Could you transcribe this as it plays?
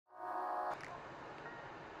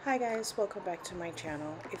Hi guys, welcome back to my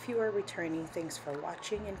channel. If you are returning, thanks for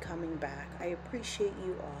watching and coming back. I appreciate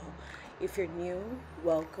you all. If you're new,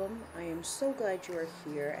 welcome. I am so glad you are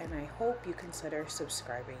here and I hope you consider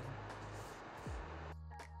subscribing.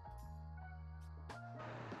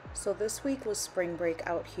 So this week was spring break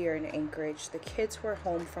out here in Anchorage. The kids were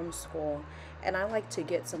home from school and I like to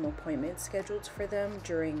get some appointments scheduled for them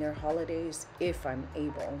during their holidays if I'm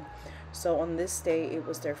able. So on this day, it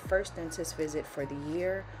was their first dentist visit for the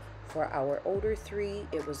year. For our older three,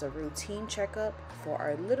 it was a routine checkup. For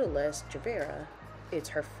our littlest, Jahvera, it's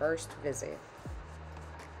her first visit.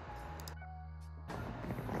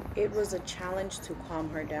 It was a challenge to calm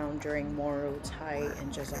her down during Moro, Ty,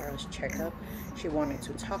 and Jazara's checkup. She wanted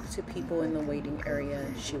to talk to people in the waiting area.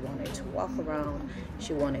 She wanted to walk around.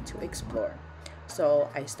 She wanted to explore. So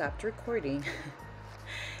I stopped recording,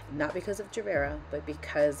 not because of Jahvera, but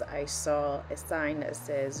because I saw a sign that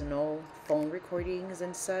says no phone recordings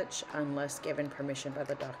and such unless given permission by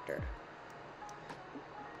the doctor.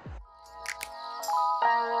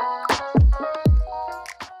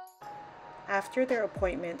 After their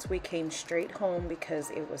appointments, we came straight home because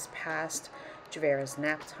it was past Jahvera's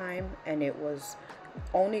nap time and it was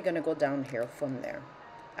only going to go downhill from there.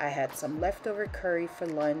 I had some leftover curry for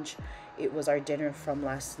lunch. It was our dinner from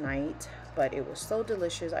last night, but it was so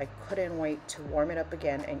delicious I couldn't wait to warm it up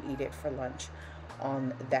again and eat it for lunch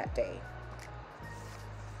on that day.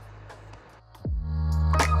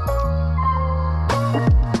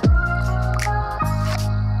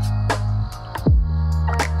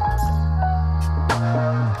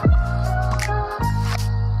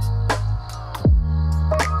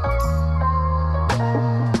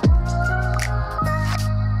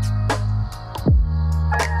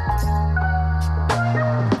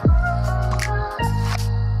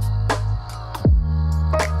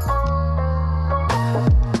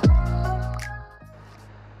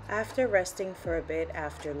 After resting for a bit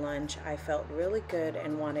after lunch, I felt really good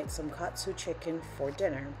and wanted some katsu chicken for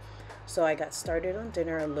dinner. So I got started on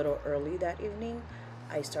dinner a little early that evening.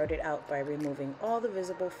 I started out by removing all the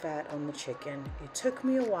visible fat on the chicken. It took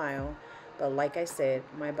me a while, but like I said,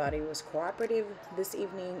 my body was cooperative this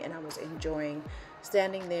evening and I was enjoying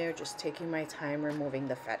standing there just taking my time removing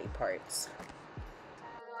the fatty parts.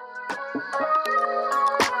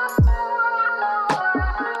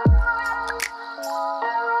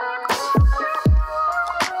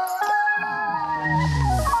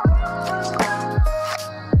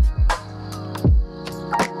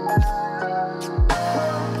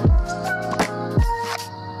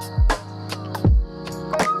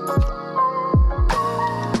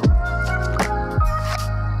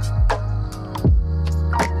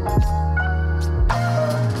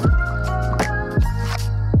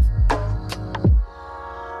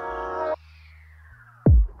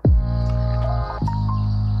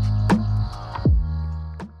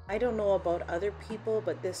 I don't know about other people,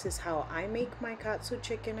 but this is how I make my katsu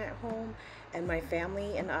chicken at home, and my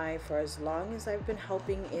family and I, for as long as I've been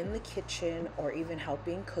helping in the kitchen or even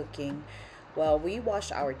helping cooking, well, we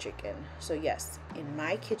wash our chicken. So yes, in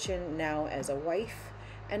my kitchen now as a wife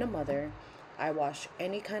and a mother, I wash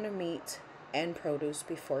any kind of meat and produce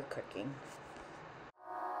before cooking.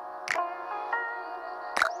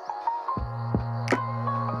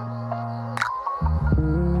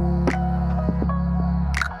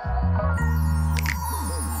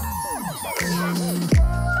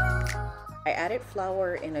 I added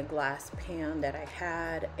flour in a glass pan that I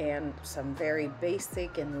had and some very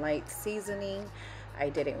basic and light seasoning. I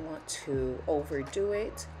didn't want to overdo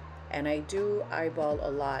it, and I do eyeball a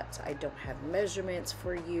lot. I don't have measurements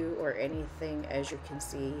for you or anything, as you can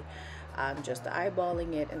see. I'm just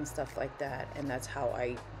eyeballing it and stuff like that, and that's how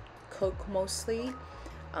I cook mostly.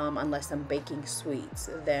 Unless I'm baking sweets,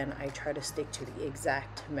 then I try to stick to the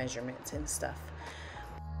exact measurements and stuff.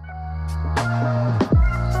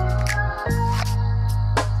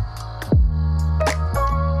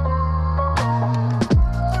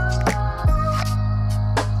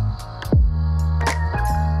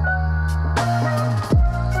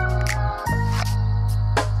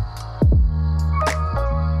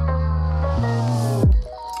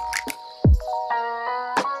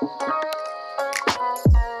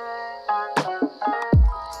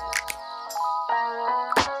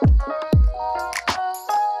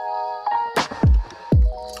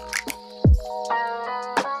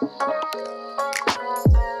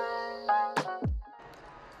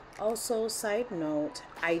 Also, side note,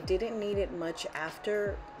 I didn't need it much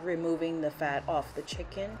after removing the fat off the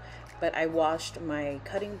chicken, but I washed my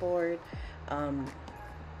cutting board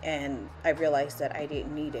and I realized that I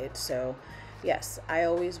didn't need it. So Yes, I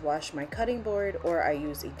always wash my cutting board, or I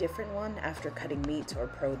use a different one after cutting meat or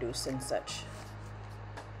produce and such.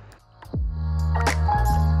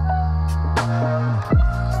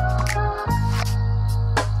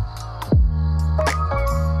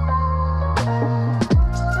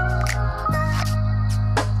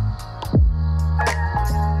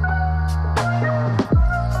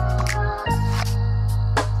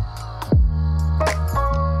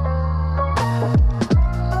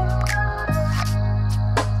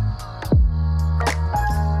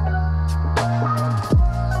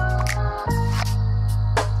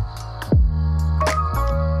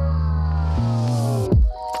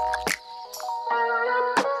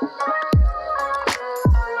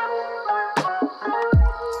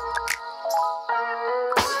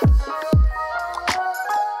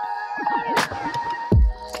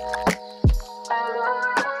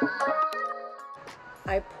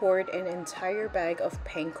 I poured an entire bag of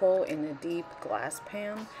panko in a deep glass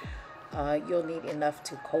pan. You'll need enough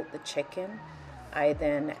to coat the chicken. I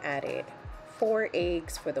then added 4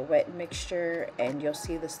 eggs for the wet mixture, and you'll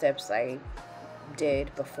see the steps I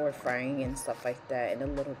did before frying and stuff like that in a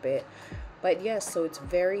little bit. But yes, so it's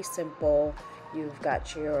very simple. You've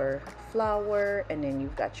got your flour, and then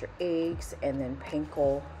you've got your eggs, and then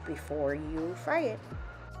panko before you fry it.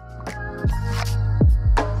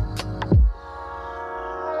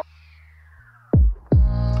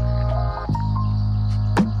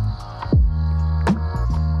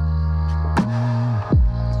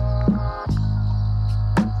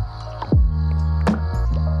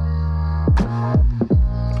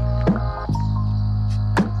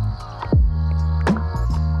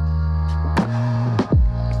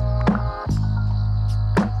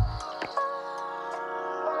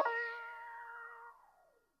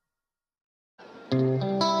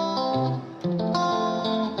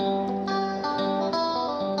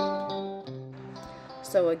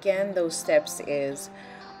 So again, those steps is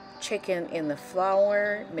chicken in the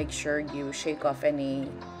flour. Make sure you shake off any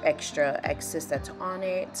extra excess that's on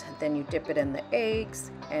it. Then you dip it in the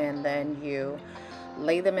eggs, and then you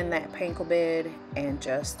lay them in that panko bed, and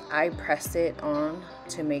just I press it on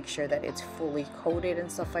to make sure that it's fully coated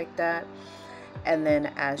and stuff like that. And then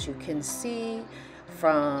as you can see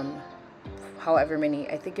from however many,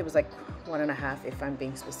 I think it was like 1.5 if I'm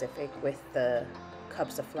being specific, with the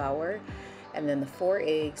cups of flour, and then the 4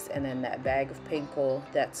 eggs, and then that bag of panko,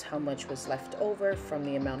 that's how much was left over from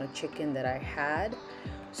the amount of chicken that I had.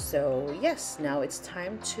 So yes, now it's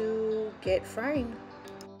time to get frying.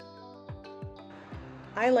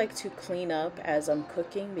 I like to clean up as I'm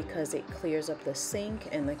cooking because it clears up the sink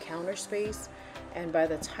and the counter space, and by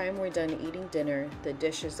the time we're done eating dinner, the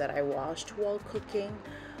dishes that I washed while cooking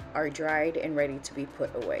are dried and ready to be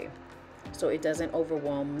put away. So it doesn't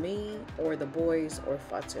overwhelm me or the boys or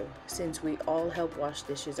Fatu. Since we all help wash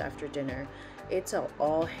dishes after dinner, it's an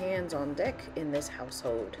all hands on deck in this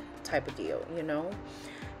household type of deal, you know?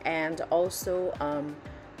 And also,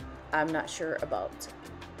 I'm not sure about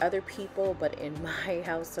other people, but in my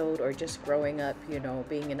household, or just growing up, you know,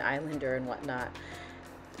 being an islander and whatnot,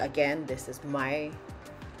 again, this is my,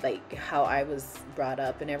 like, how I was brought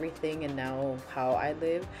up and everything, and now how I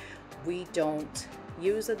live. We don't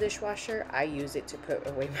use a dishwasher. I use it to put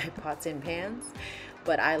away my pots and pans,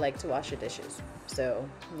 but I like to wash the dishes. So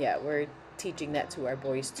yeah, we're teaching that to our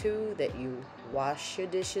boys too, that you wash your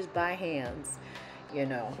dishes by hands, you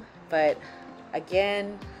know. But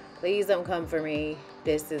again, please don't come for me.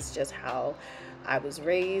 This is just how I was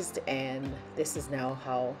raised, and this is now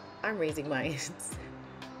how I'm raising mine.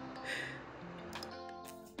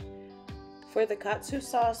 For the katsu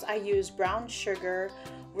sauce, I use brown sugar,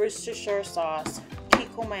 Worcestershire sauce,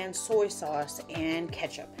 Kikkoman soy sauce, and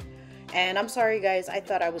ketchup. And I'm sorry guys, I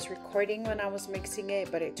thought I was recording when I was mixing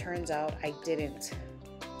it, but it turns out I didn't.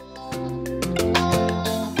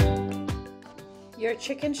 Your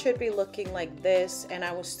chicken should be looking like this, and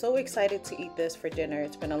I was so excited to eat this for dinner.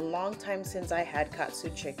 It's been a long time since I had katsu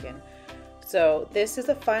chicken. So this is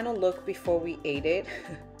the final look before we ate it.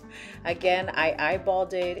 Again, I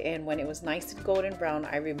eyeballed it, and when it was nice and golden brown,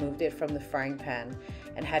 I removed it from the frying pan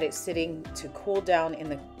and had it sitting to cool down in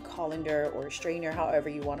the colander or strainer, however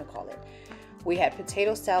you want to call it. We had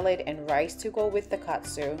potato salad and rice to go with the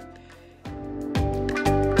katsu.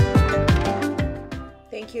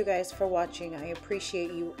 Thank you guys for watching. I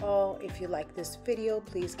appreciate you all. If you like this video,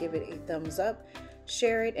 please give it a thumbs up,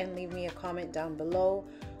 share it, and leave me a comment down below.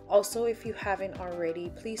 Also, if you haven't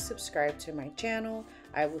already, please subscribe to my channel.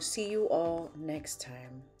 I will see you all next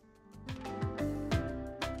time.